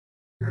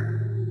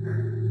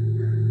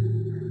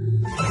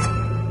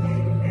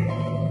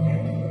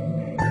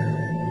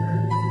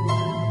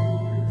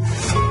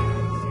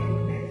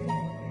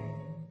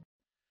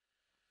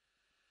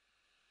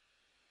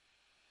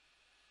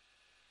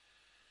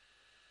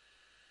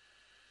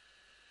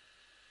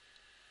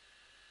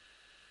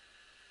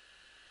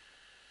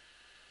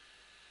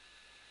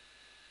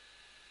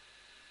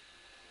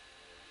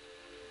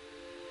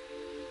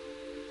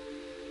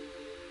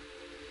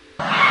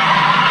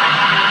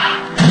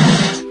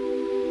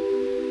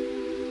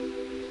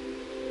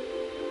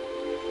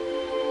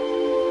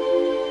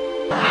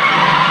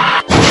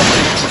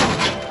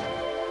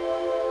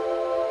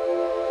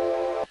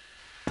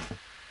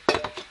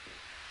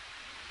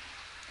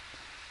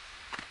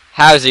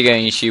How's it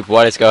going, YouTube?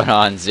 What is going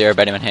on? Zero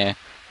Benjamin here.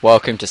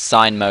 Welcome to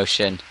Sign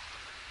Motion.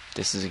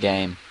 This is a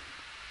game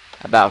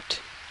about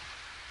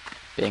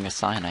being a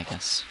sign, I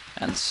guess.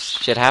 And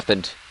shit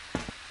happened.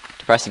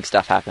 Depressing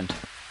stuff happened.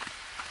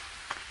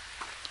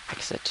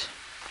 Exit.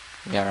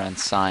 We are on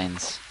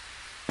signs.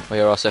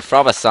 We are also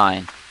from a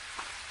sign.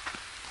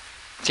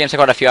 This game's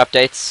got a few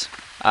updates.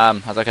 I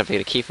was looking to get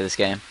a key for this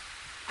game,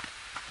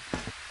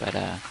 but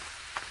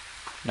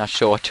not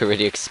sure what to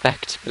really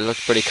expect. But it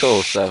looks pretty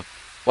cool. So,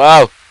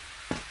 whoa!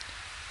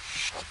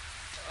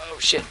 Oh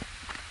shit!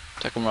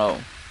 Tuck and roll.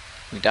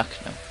 We duck?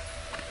 No.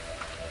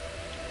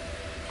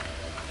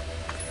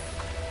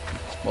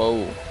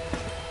 Whoa!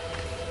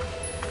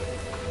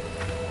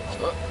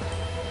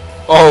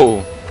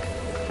 Oh!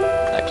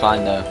 That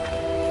climb though.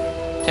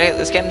 Okay,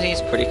 this game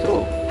is pretty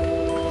cool.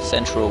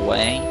 Central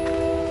way.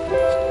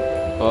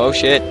 Oh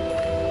shit!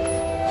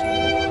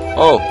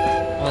 Oh!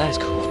 Oh, that is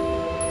cool.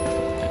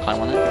 Can I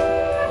climb on that?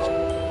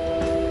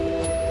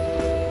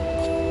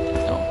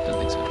 No, don't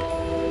think so.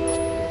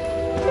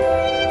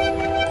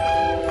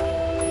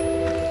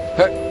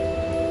 Hurt!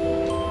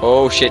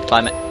 Oh shit,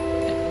 climb it.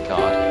 Thank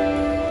God.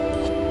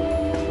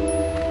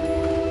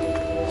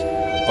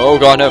 Oh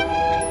God, no!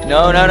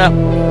 No, no, no!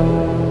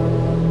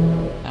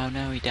 Oh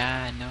no, he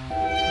died, no.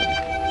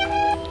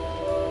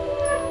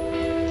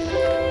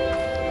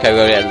 Okay, we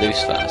gotta get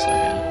loose first,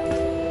 okay.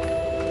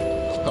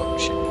 Oh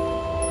shit.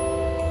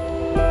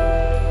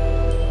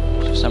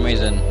 For some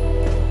reason...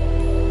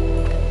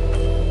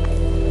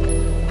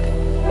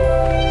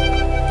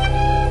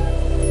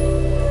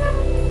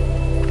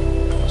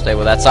 I'll stay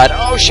with that side.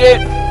 Oh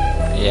shit!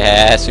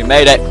 Yes, we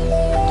made it!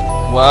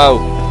 Whoa!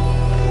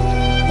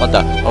 What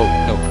the? Oh,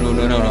 no, no,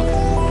 no, no, no.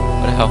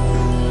 What the hell?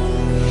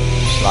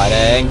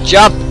 Sliding.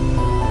 Jump!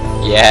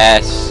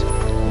 Yes!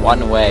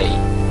 One way.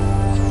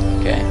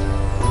 Okay.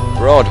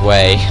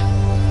 Broadway.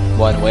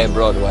 One way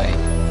Broadway.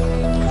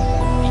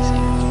 Easy.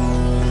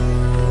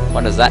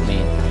 What does that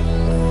mean?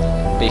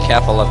 Be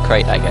careful of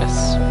crate, I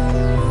guess.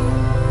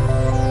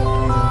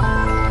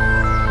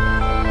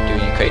 Do we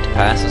need crate to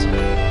pass or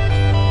something?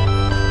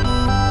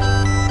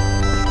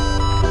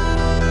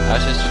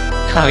 That's just...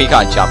 Oh, you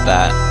can't jump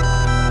that.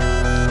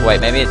 Wait,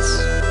 maybe it's...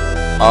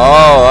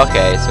 Oh,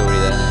 okay, it's already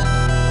there.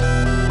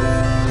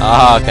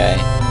 Oh, okay.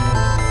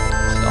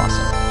 This is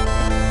awesome.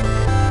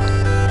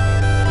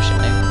 Push it,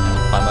 maybe? No,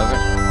 climb over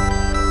it.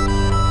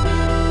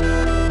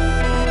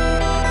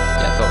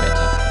 Yeah, I thought we had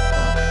to.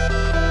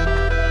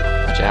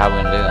 Actually, how are we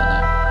gonna do that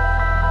now?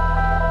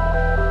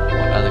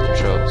 What other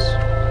controls?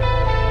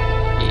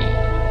 E.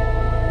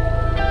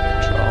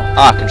 Control.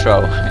 Ah,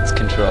 control. It's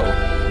control.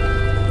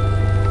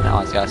 Now I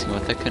was asking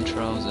what the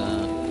controls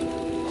are.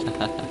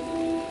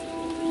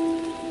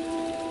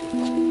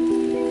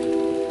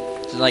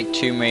 This is like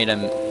Tomb Raider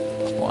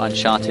or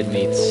Uncharted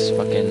meets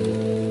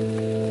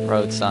fucking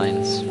road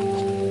signs.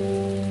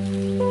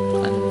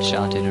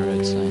 Uncharted or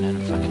road sign, I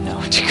don't fucking know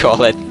what to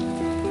call it.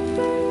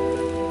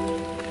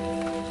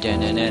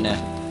 Da-na-na-na.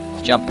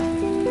 Jump.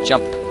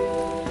 Jump.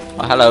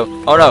 Oh, hello.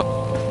 Oh no!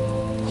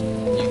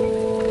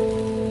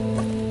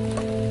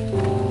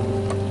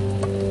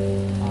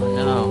 Oh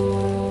no.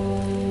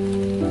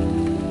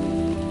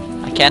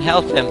 I can't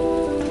help him.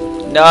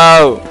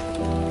 No!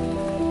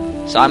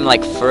 So I'm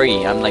like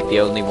free. I'm like the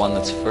only one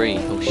that's free.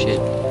 Oh shit.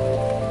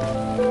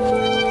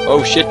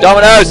 Oh shit,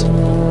 dominoes!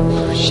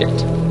 Oh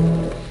shit.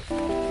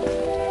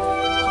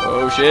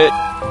 Oh shit.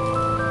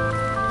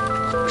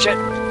 Oh shit.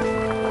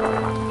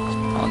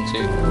 On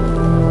two.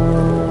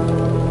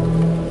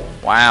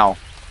 Wow.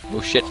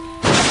 Oh shit.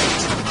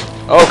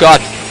 Oh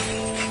god!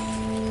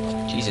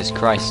 Jesus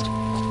Christ.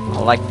 I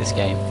like this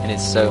game. It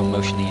is so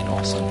motiony and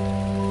awesome.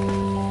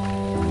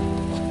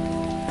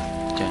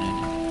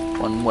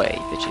 One way,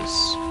 bitches.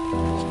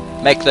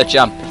 Make the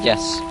jump,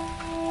 yes.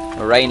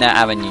 Morena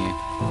Avenue.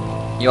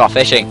 You are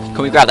fishing.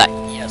 Can we grab that?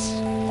 Yes.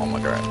 Oh my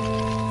god.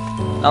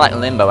 I like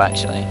Limbo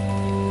actually.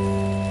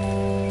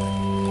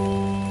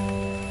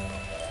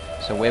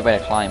 So weird way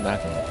to climb, but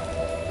okay.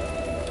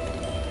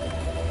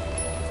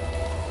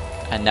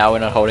 And now we're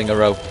not holding a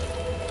rope.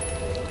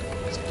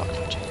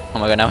 Oh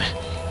my god, now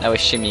we're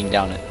shimmying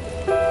down it.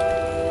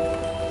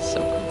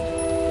 So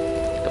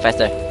cool. Go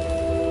faster.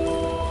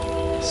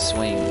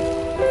 Swing.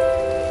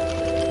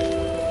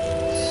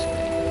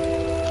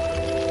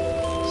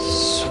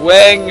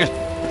 Swing!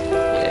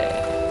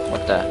 Yeah.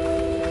 What the?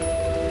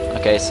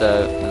 Okay,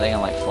 so are they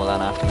gonna like fall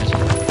down after me?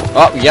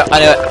 Oh, yeah, I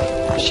knew it!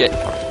 Shit.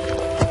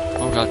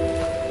 Oh god.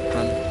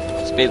 Run.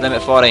 Speed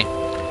limit 40.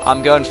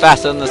 I'm going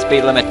faster than the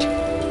speed limit.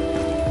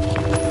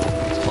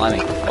 It's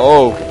climbing.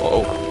 Oh!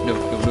 Oh! No,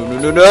 no, no, no,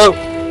 no, no!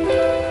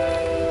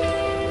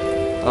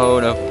 Oh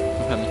no.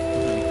 Don't hurt me.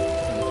 Don't hurt me.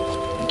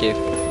 Thank you.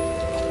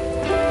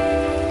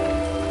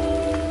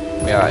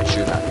 We are right,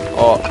 shoot that.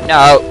 Oh,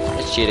 no!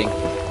 It's cheating.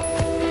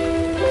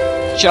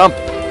 Jump!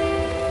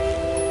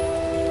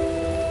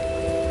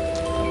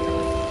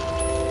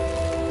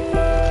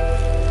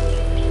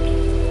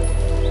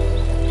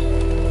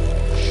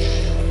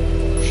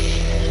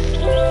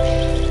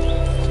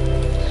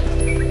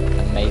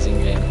 Amazing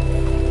game.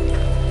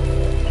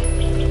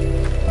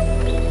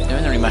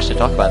 much to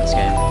talk about this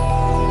game.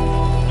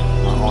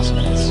 How awesome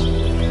it is.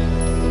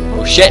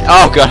 Oh shit!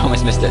 Oh god, I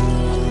almost missed it.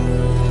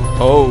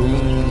 Oh.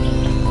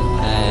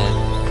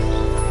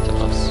 So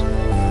close.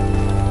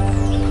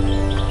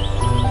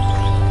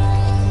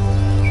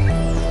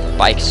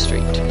 Pike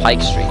Street.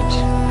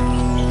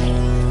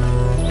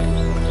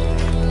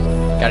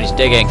 God, he's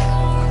digging.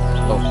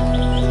 Oh.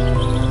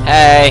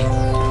 Hey!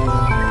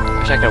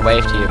 Wish I could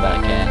wave to you, but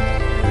I can't.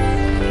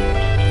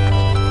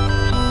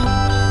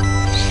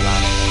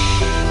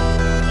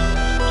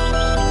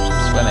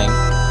 Swimming.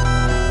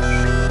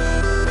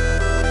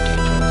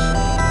 Dangerous.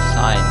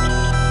 Sign.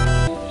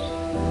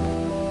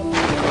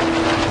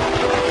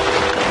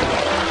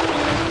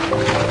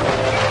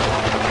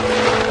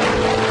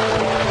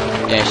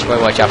 Yeah, you should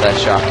probably watch out for that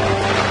shark.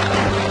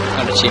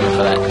 Got an achievement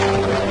for that.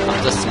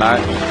 I'm just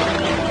smart.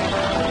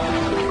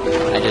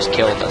 I just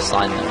killed a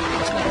sign that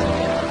wasn't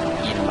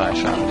eaten by a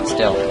shark, but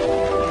still.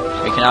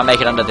 We can now make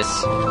it under this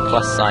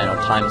plus sign or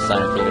times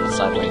sign if we go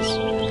sideways.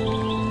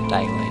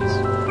 Diagonally.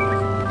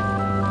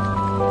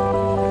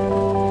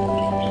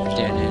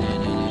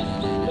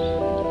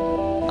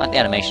 I like the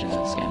animation in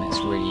this game, it's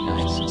really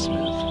nice and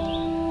smooth.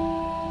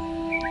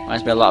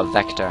 Reminds me a lot of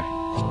Vector.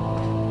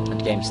 And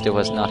the game still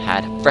has not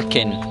had a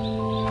frickin'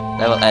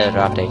 level editor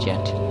update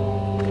yet.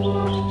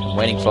 I'm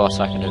waiting for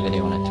so I can do a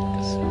video on it,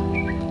 because it's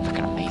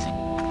frickin' amazing.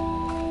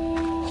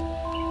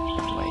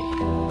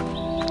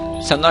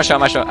 Wait. So I'm not sure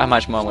how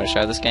much more I'm going to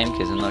show this game,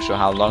 because I'm not sure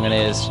how long it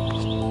is. I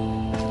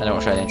don't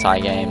want to show the entire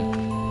game.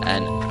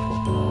 And...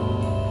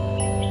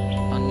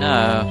 oh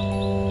no!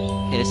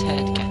 Hit his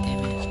head,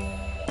 goddammit.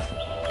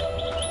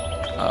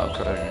 Oh,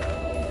 corrosion.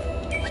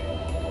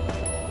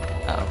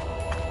 Oh.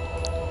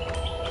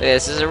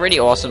 This is a really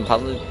awesome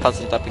puzzle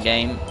type of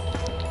game.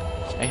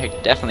 I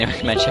definitely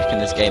recommend checking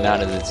this game out,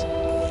 as it's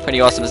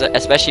pretty awesome,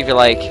 especially if you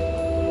like... yeah,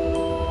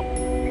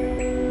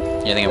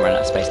 I think I'm running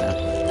out of space now.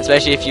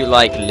 Especially if you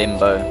like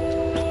Limbo.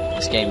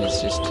 This game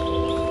is just...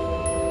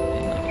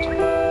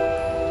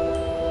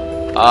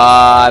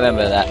 I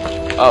remember that.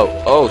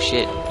 Oh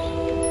shit. I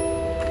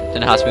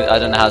don't know how smooth, I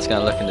don't know how it's going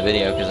to look in the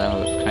video, because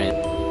I'm trying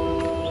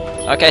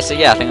to... okay, so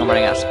yeah, I think I'm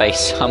running out of space,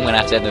 so I'm going to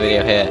have to end the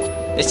video here.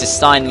 This is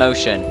Sign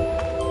Motion.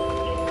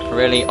 A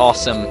really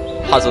awesome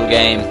puzzle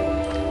game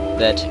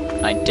that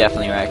I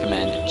definitely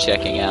recommend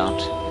checking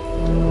out.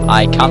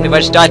 I can't believe I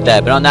just died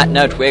there, but on that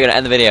note, we're going to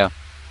end the video.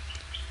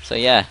 So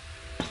yeah,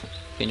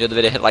 if you enjoyed the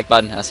video, hit the like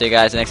button. I'll see you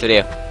guys in the next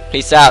video.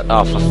 Peace out.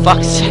 Oh, for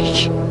fuck's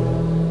sake.